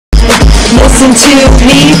listen to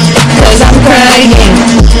me, cause I'm crying.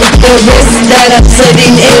 The wrist that I'm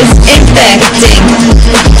slitting is infecting.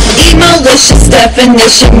 Emolicious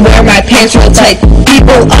definition, wear my pants real tight.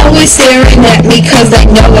 People always staring at me cause they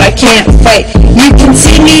know I can't fight. You can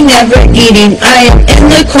see me never eating, I am in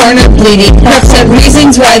the corner bleeding. Perhaps have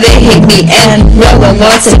reasons why they hate me, and no one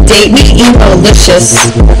wants to date me. Emolicious,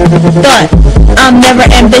 but I'm never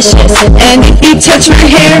ambitious. And if you touch my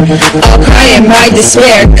hair, I'll cry in my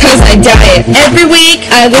despair, cause I dye it. Every week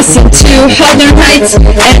I listen to Southern Heights,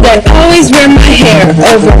 and I always wear my hair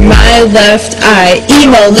over my left eye.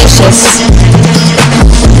 Emolicious,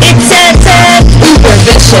 it's sad, uber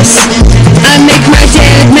vicious. I make my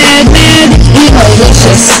dad mad,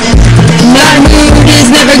 Emolicious. My mood is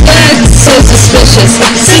never good, so suspicious.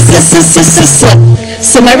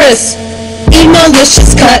 So my wrist,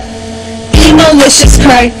 Emolicious cut, Emolicious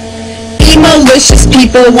cry. Emolicious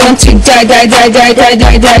people want to die.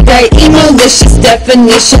 Emolicious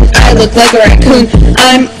definition, I look like a raccoon.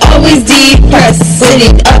 I'm always depressed,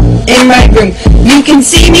 sitting up in my room. You can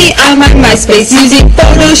see me on my MySpace, using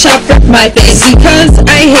Photoshop for my face, because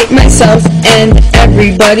I hate myself and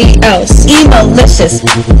everybody else. Emolicious,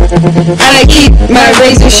 I keep my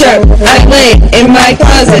razor sharp. I lay in my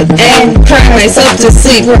closet and cry myself to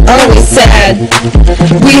sleep. We're always sad.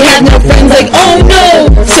 We have no friends, like, oh no,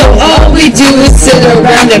 so all we do is sit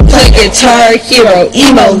around and play Guitar Hero.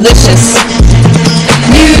 Emolicious,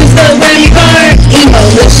 use the whammy bar.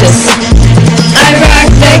 Emolicious, I rock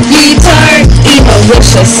that guitar.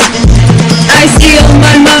 Emolicious, I steal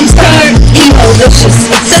my mom's car. Emolicious,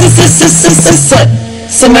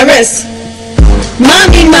 so my wrist.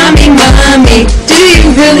 Mommy, do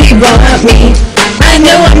you really want me? I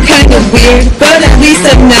know I'm kind of weird, but at least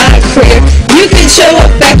I'm not queer. You can show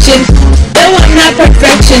affection, though I'm not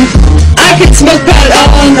perfection. I can smoke pot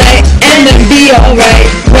all night and then be alright.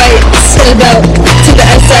 Right, set about to the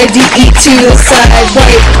S-I-D-E to the side.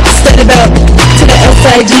 Right, set about to the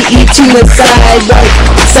S-I-D-E to the side. Right,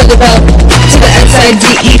 set about to the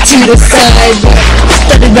S-I-D-E to the side. Right,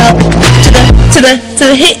 set about to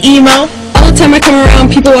the hit emo. All the time I come around,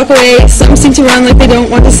 people walk away. Some seem to run like they don't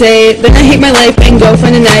want to say it. Then I hate my life and go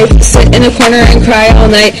find a knife, sit in a corner and cry all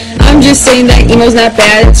night. I'm just saying that emo's not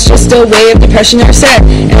bad, it's just a way of depression or sad.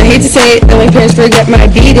 And I hate to say it, that my parents forget my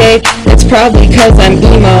B-day. That's probably cause I'm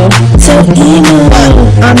emo. So emo,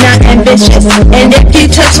 I'm not ambitious. And if you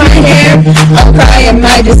touch my hair, I'll cry in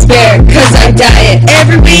my despair, cause I dye it.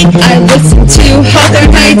 Every week I listen to Southern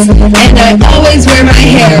Heights, and I always wear my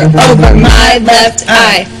hair over my left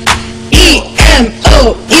eye.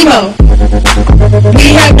 E-M-O, emo.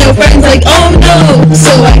 We have no friends, like, oh no,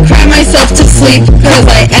 so I cry myself to sleep, cause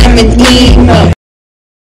I am an emo.